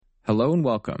Hello and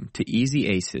welcome to Easy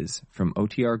Aces from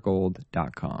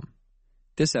OTRGold.com.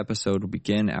 This episode will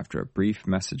begin after a brief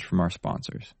message from our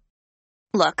sponsors.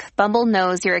 Look, Bumble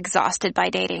knows you're exhausted by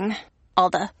dating. All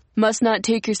the, must not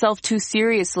take yourself too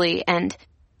seriously, and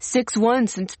 6'1"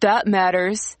 since that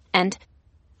matters, and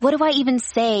what do I even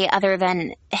say other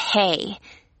than, hey?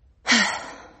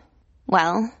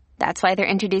 Well, that's why they're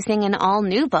introducing an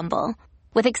all-new Bumble,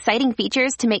 with exciting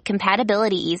features to make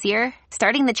compatibility easier,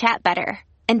 starting the chat better,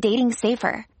 and dating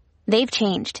safer. They've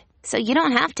changed, so you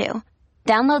don't have to.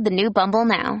 Download the new Bumble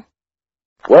now.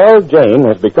 Well, Jane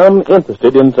has become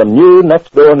interested in some new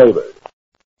next-door neighbors.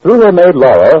 Through her maid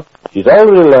Laura, she's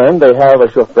already learned they have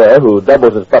a chauffeur who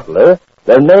doubles as butler.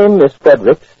 Their name is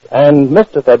Fredericks, and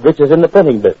Mr. Fredericks is in the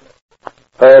printing business.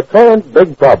 Her current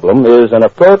big problem is an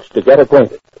approach to get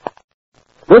acquainted.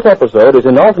 This episode is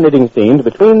in alternating scenes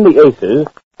between the Aces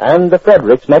and the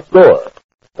Fredericks next door.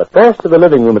 But first to the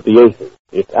living room at the Aces.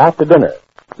 It's after dinner.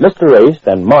 Mr. Ace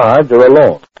and Marge are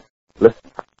alone.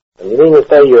 Listen. You mean to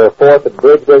say your fourth at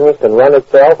bridge business can run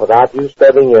itself without you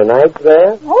spending your nights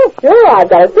there? Oh, sure, I've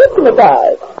got a system of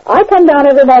ours. I come down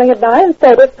every morning at 9 and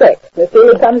stay till 6. Miss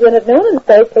Ely comes in at noon and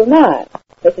stays till 9.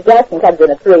 Mr. Jackson comes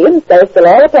in at 3 and stays till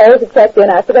all the players have checked in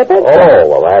after their bedtime. Oh,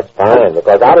 well, that's fine,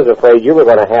 because I was afraid you were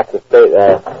going to have to stay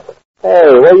there.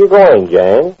 Hey, where are you going,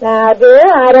 Jane? Now, dear,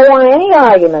 I don't want any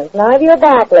arguments. None of your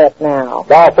backlip now.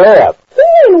 Backlip?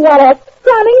 What a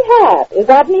stunning hat. Is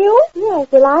that new? Yes,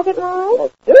 you like it, Mom?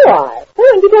 Well, do I?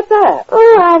 When did you get that?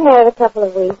 Oh, I've had it a couple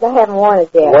of weeks. I haven't worn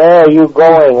it yet. Where are you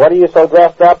going? What are you so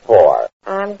dressed up for?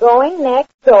 I'm going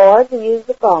next door to use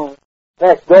the phone.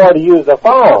 Next door to use the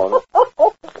phone?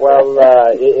 Well,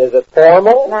 is it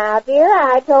formal? Now, dear,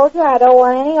 I told you I don't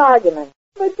want any arguments.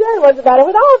 But, Jane, what's the matter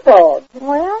with our phone?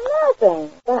 Well,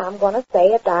 nothing. But I'm going to say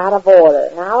it's out of order.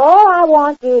 Now, all I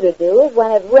want you to do is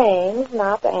when it rings,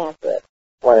 not to answer it.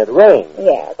 When it rings?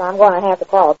 Yes, I'm going to have to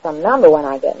call some number when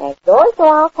I get next door, so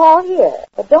I'll call here.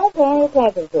 But don't pay any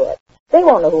attention to it. They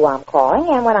won't know who I'm calling,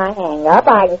 and when I hang up,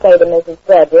 I can say to Mrs.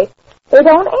 Fredericks, they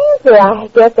don't answer. I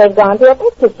guess they've gone to a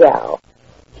picture show.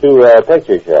 To a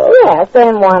picture show? Yes,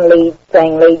 then one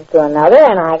thing leads to another,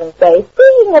 and I can say,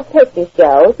 speaking of picture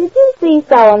shows, did you see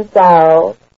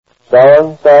so-and-so?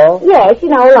 So-and-so? Yes, you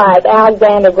know, like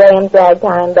Alexander Graham's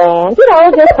ragtime band. You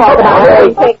know, just talk about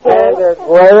those pictures.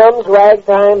 Graham's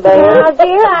ragtime band? Now,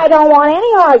 dear, I don't want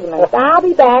any arguments. I'll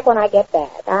be back when I get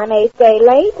back. I may stay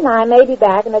late, and I may be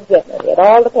back in a jiffy. It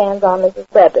all depends on Mrs.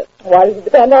 Fredericks. Why does it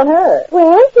depend on her?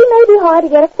 Well, she may be hard to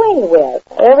get acquainted with.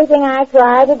 Everything I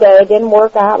tried today didn't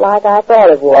work out like I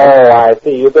thought it would. Oh, I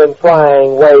see. You've been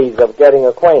trying ways of getting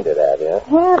acquainted, have you?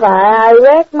 Have I? I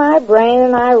wrecked my brain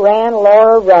and I ran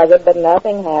Laura rugged, but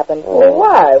nothing happened. Well,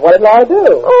 why? What did Laura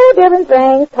do? Oh, different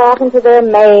things, talking to their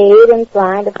maid and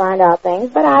trying to find out things,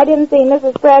 but I didn't see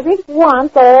Mrs. Fredericks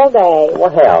once all day.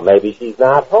 Well, maybe she's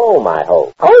not home, I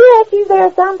hope. Oh, yes, she's there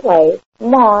someplace.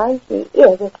 Marge, she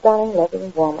is a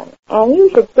stunning-looking woman, and you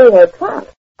should see her trunk.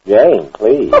 Jane,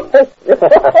 please. What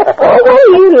are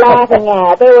you laughing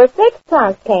at? There were 6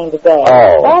 trunks came today.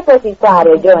 Oh. That's what she's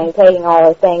probably doing, taking all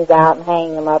her things out and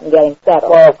hanging them up and getting settled.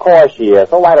 Well, of course she is.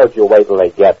 So why don't you wait till they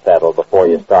get settled before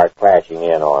you start crashing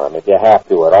in on them, if you have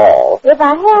to at all? If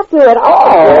I have to at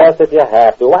all? Yes, if you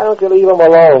have to. Why don't you leave them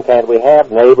alone? Can't we have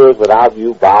neighbors without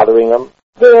you bothering them?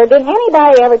 Dear, did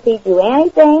anybody ever teach you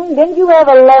anything? Didn't you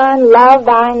ever learn love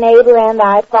thy neighbor and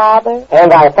thy father?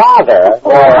 And thy father?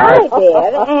 Well, I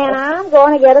did, and I'm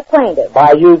going to get acquainted.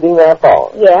 By using their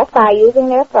phone? Yes, by using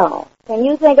their phone. Can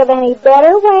you think of any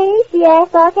better way? She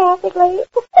asked sarcastically.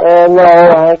 No,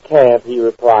 I can't, he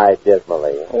replied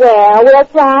dismally. Well, we'll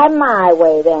try my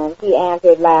way then, she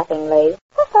answered laughingly.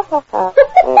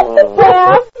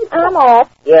 Well, I'm off.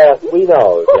 Yes, we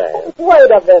know, Jan.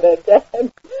 Wait a minute,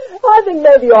 Jan. I think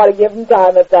maybe you ought to give them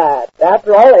time at that.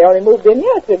 After all, they only moved in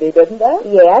yesterday, didn't they?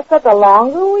 Yes, but the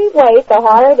longer we wait, the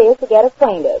harder it is to get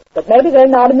acquainted. But maybe they're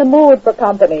not in the mood for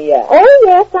company yet. Oh,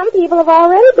 yes, some people have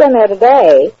already been there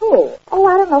today. Who? Oh,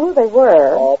 I don't know who they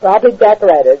were. Oh, probably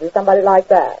decorators or somebody like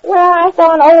that. Well, I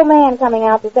saw an old man coming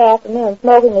out this afternoon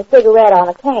smoking a cigarette on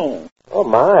a cane. Oh,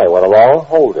 my, what a long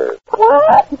holder.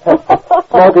 What?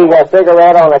 Smoking a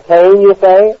cigarette on a cane, you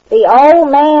say? The old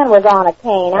man was on a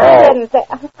cane. I didn't say...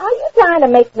 Are you trying to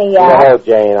make me No,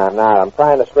 Jane, I'm not. I'm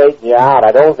trying to straighten you out.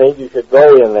 I don't think you should go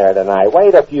in there tonight.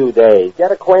 Wait a few days.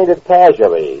 Get acquainted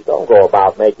casually. Don't go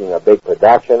about making a big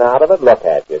production out of it. Look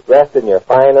at you, dressed in your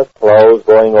finest clothes,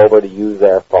 going over to use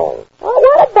their phone. Well,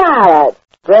 what about it?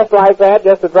 Dressed like that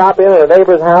just to drop in at a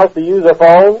neighbor's house to use a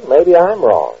phone? Maybe I'm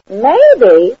wrong.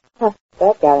 Maybe?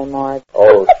 that got him, Marge.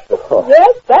 Oh, sure.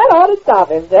 Yes, that ought to stop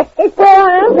him, Jack. Well,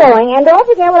 I'm going, and don't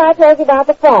forget what I told you about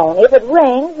the phone. If it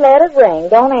rings, let it ring.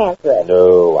 Don't answer it.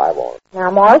 No, I won't. Now,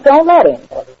 Marge, don't let him.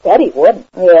 He said he wouldn't.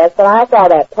 Yes, but I saw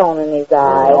that tone in his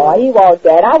eye. Oh, he won't,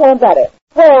 Dad. I won't bet it.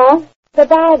 Well,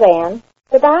 goodbye, then.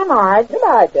 Goodbye, Marge.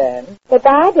 Goodbye, Dan.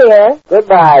 Goodbye, dear.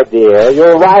 Goodbye, dear.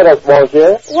 You'll write us, won't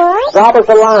you? What? Drop us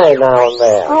a line now and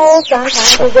then. Oh,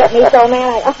 sometimes you get me so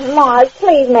mad. Marge,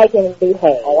 please make him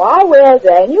behave. Oh, I will,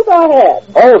 Dan. You go ahead.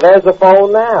 Oh, there's the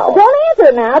phone now. Don't answer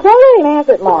it now. Don't let him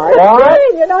answer it, Marge. What?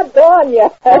 You're not done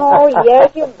yet. Oh,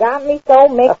 yes, you've got me so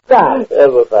mixed up.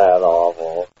 Isn't that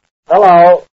awful?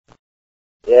 Hello.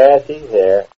 Yes, she's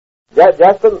here.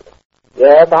 Just a...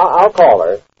 Yes, I'll call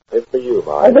her. It's for you,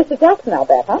 Marge. Mr. Jackson, I'll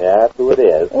bet, huh? Yeah, that's who it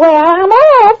is. Well, I'm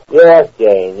off. Yes,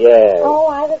 Jane, yes. Oh,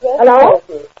 I was just... Hello?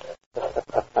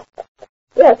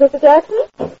 Yes, Mr. Jackson?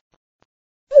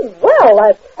 Well,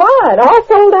 that's fine. All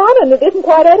sold out, and it isn't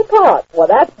quite 8 o'clock. Well,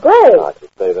 that's great. I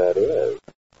should say that is.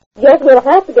 Yes, we'll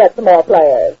have to get some more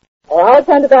players. Or I'll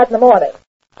send it out in the morning.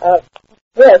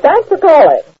 Yes, thanks for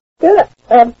calling. Good.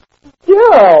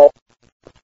 Joe.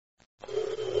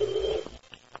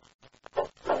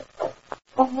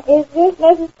 Is this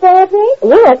Mrs. Frederick?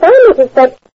 Yes, I'm Mrs.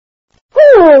 Frederick.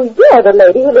 Oh, you're the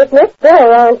lady who lives next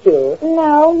door, aren't you?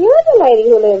 No, you're the lady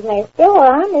who lives next door.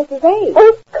 I'm Mrs. H.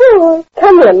 Of course.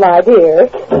 Come in, my dear.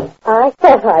 I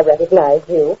thought I recognized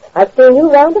you. I've seen you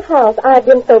around the house. I've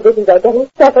been so busy getting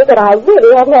supper that I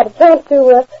really haven't had a chance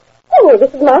to, Oh,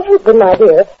 this is my husband, my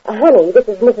dear. Honey, this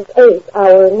is Mrs. H.,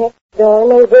 our next-door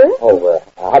neighbor. Oh,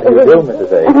 how do you do,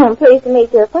 Mrs. A? I'm pleased to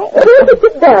meet your acquaintance.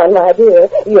 Sit down, my dear.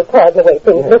 You'll pardon the way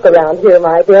things look around here,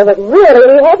 my dear, but really,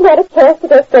 we haven't had a chance to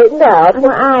get straightened out.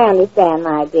 Well, I understand,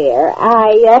 my dear.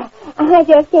 I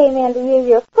just came in to use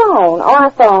your phone. Our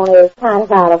phone is kind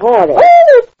of out of order.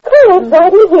 Oh, of course,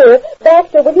 right in here.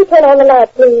 Baxter, will you turn on the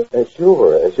light, please?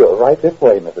 Sure. Right this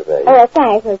way, Mrs. A.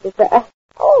 Thanks, Mr.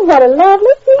 Oh, what a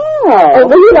lovely piano. Oh,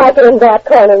 will you like it in that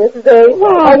corner, Mrs. A?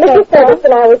 Yeah, Mrs. Ferris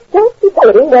and I was just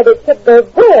debating whether it should go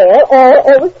there or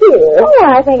over here. Oh,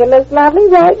 I think it looks lovely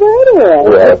right where it is.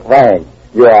 Yes, thanks.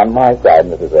 You're on my side,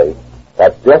 Mrs. A.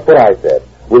 That's just what I said.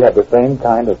 We have the same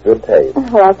kind of good taste.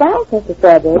 Well, thanks, Mr.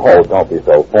 Frederick. Oh, don't be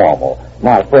so formal.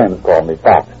 My friends call me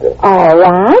Foxter. All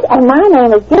right, and my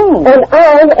name is Jane. And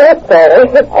I'm Ethel.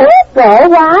 Ethel? Why,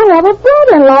 I have a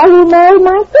brother-in-law who married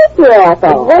my sister,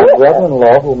 Ethel. A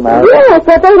brother-in-law who married... Yes,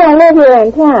 but they don't live here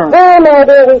in town. Oh, no,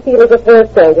 dear, we feel as if we're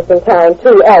strangers in town,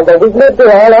 too, although we've lived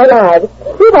here all our lives.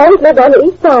 We've always lived on the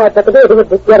east side, but the neighborhood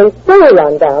was getting so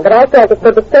run down that I felt that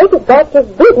for the sake of Baxter's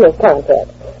business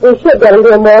contest, we should get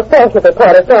into a more fashionable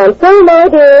part of town. So, my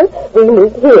dear, we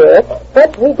moved here.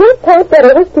 But we just can't get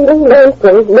over feeling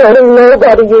lonesome, knowing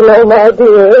nobody, you know, my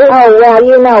dear. Oh, well,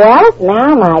 you know us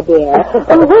now, my dear.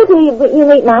 Wait till you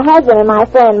meet my husband and my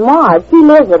friend Marge. She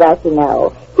lives with us, you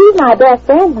know. She's my best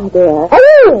friend, my dear.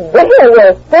 Oh,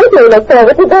 well, certainly look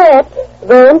forward to that.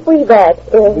 Then we back.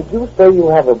 Did you say you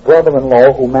have a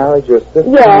brother-in-law who married your sister?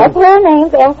 Yes, her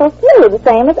name's Ethel Sue, the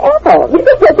same as Ethel.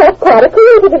 That's quite a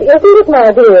coincidence, isn't it,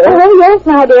 my dear? Oh, yes,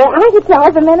 my dear. I could tell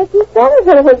the minute you said it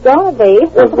who it was going to be.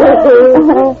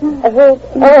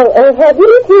 Have you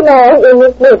lived here long in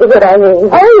this neighborhood, I mean?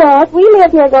 Oh, yes, we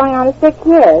live here going on to 6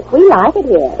 years. We like it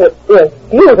here. It is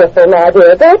beautiful, my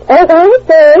dear. But, as I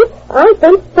say, I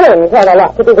think friends had a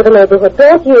lot to do with the neighborhood,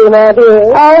 don't you, my dear?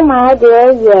 Oh, my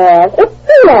dear, yes. It's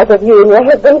too nice of you and your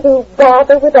husband to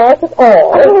bother with us at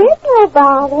all. It's no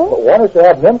bother. Well, why don't you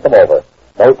have him come over?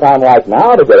 No time like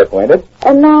now to get acquainted.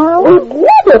 And now? We'd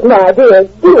love it, my dear.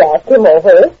 Do ask him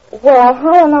over. Well, I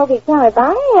don't know if he'd come if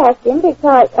I asked him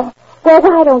because... well,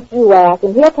 why don't you ask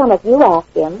him? He'll come if you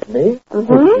ask him. Me?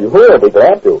 Mm-hmm. You will be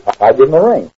glad to. I'll give him a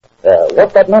ring.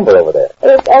 What's that number over there?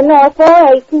 It's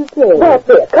 4822. That's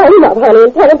it. Come up, honey,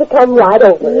 and tell him to come right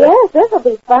over. Yes, this'll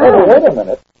be fine. Hey, wait a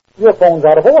minute. Your phone's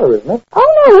out of order, isn't it? Oh,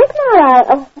 no, it's not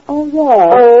out. Oh,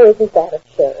 yes. Oh, isn't that a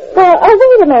shame? Well,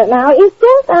 wait a minute now. It's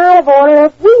just out of order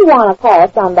if we want to call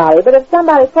somebody, but if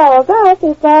somebody calls us,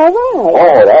 it's all right.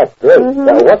 Oh, that's great.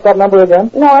 Mm-hmm. What's that number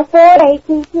again? No,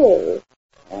 4822.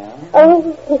 Oh,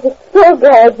 so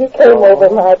glad you came over,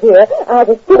 my dear. I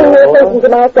was sitting here thinking to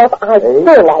myself, I'd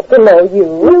so like to know you.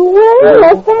 You will?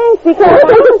 Well, thanks, because I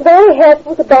think it's very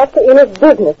helpful to Baxter in his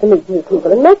business to meet new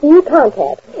people and make new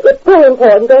contacts. It's very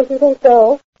important, don't you think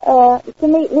so? To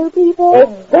meet new people?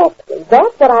 Exactly.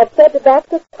 That's what I've said to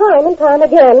Baxter time and time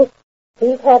again.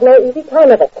 He's had no easy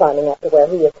time of it climbing up to where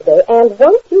he is today, and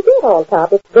once you get on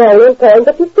top, it's very important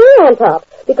that you stay on top,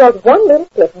 because one little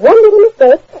slip, one little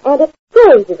mistake, and it's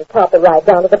so easy to topple right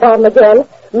down to the bottom again.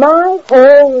 My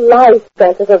whole life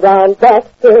centers around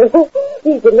Baxter.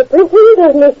 He's in the printing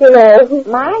business, you know.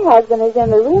 My husband is in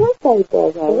the real estate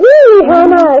business. Really? How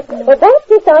nice. Well,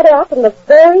 Baxter started out from the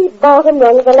very bottom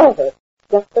rung of the ladder.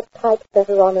 Just a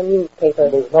typesetter on a newspaper.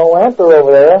 There's no answer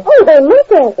over there. Oh, they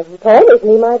must answer. He told, isn't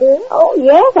he, my dear? Oh,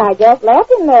 yes, I just left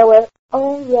him there with...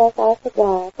 Oh, yes, I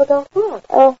forgot. Forgot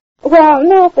what? Well,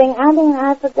 nothing.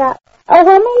 I forgot. Oh,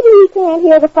 well, maybe he can't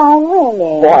hear the phone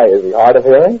ringing. Why, is he hard of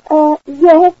hearing?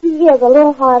 Yes, he is a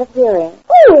little hard of hearing.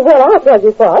 Oh, well, I'll tell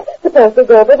you what. Suppose we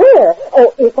go over there.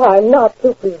 Oh, if I'm not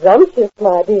too presumptuous,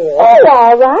 my dear. Oh,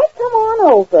 all right. Come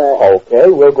on over. Okay,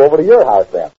 we'll go over to your house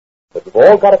then. But you've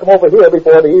all got to come over here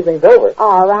before the evening's over.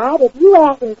 All right. If you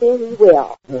ask him to, he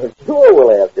will. Sure,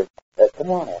 we'll ask him.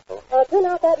 Come on, Ethel. Turn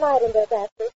out that light in there,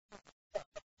 Baxter.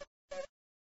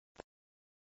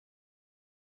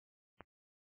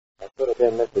 That could have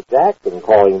been Mr. Jackson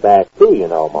calling back, too, you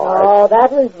know, Marge. Oh,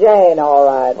 that was Jane, all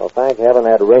right. Well, thank heaven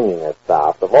that ringing has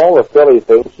stopped. Of all the silly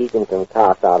things she can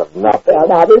concoct out of nothing. Well,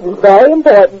 now, this is very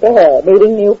important to her,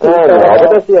 meeting new people. I know, but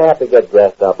does she have to get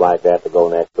dressed up like that to go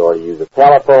next door to use a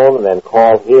telephone and then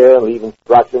call here and leave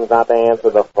instructions not to answer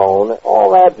the phone?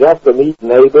 All that just to meet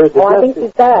neighbors? Oh, I think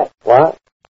she's back. What?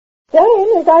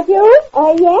 Jane, is that you?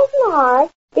 Yes,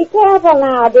 Marge. Be careful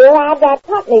now, dear. I've got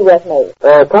company with me.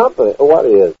 Company? What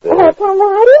is this? Come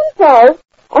right in, folks.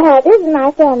 This is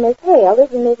my son, Miss Hale.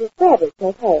 This is Mrs. Fredericks,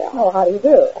 Miss Hale. Oh, how do you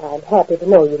do? I'm happy to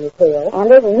know you, Miss Hale. And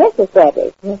this is Mrs.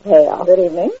 Fredericks, Miss Hale. Good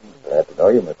evening. Glad to know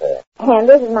you, Miss Hale. And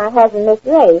this is my husband, Miss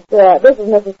Race. This is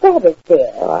Mrs. Fredericks,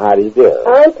 dear. How do you do?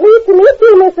 I'm pleased to meet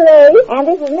you, Miss Race. And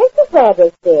this is Mr.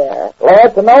 Fredericks, dear.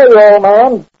 Glad to know you, old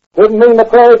man. Didn't mean to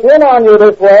close in on you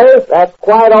this way. That's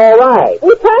quite all right.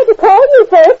 We tried to call you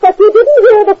first, but you didn't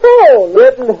hear the phone.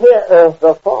 Didn't hear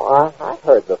the phone? I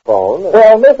heard the phone.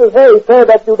 Well, Mrs. Hayes said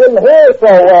that you didn't hear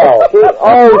so well.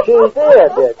 She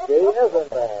did she? Isn't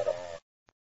that?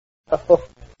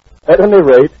 At any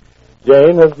rate,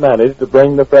 Jane has managed to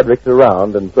bring the Fredericks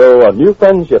around, and so a new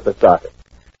friendship has started.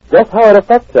 Just how it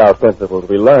affects our principals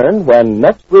we learn when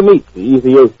next we meet the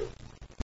Easy Aces.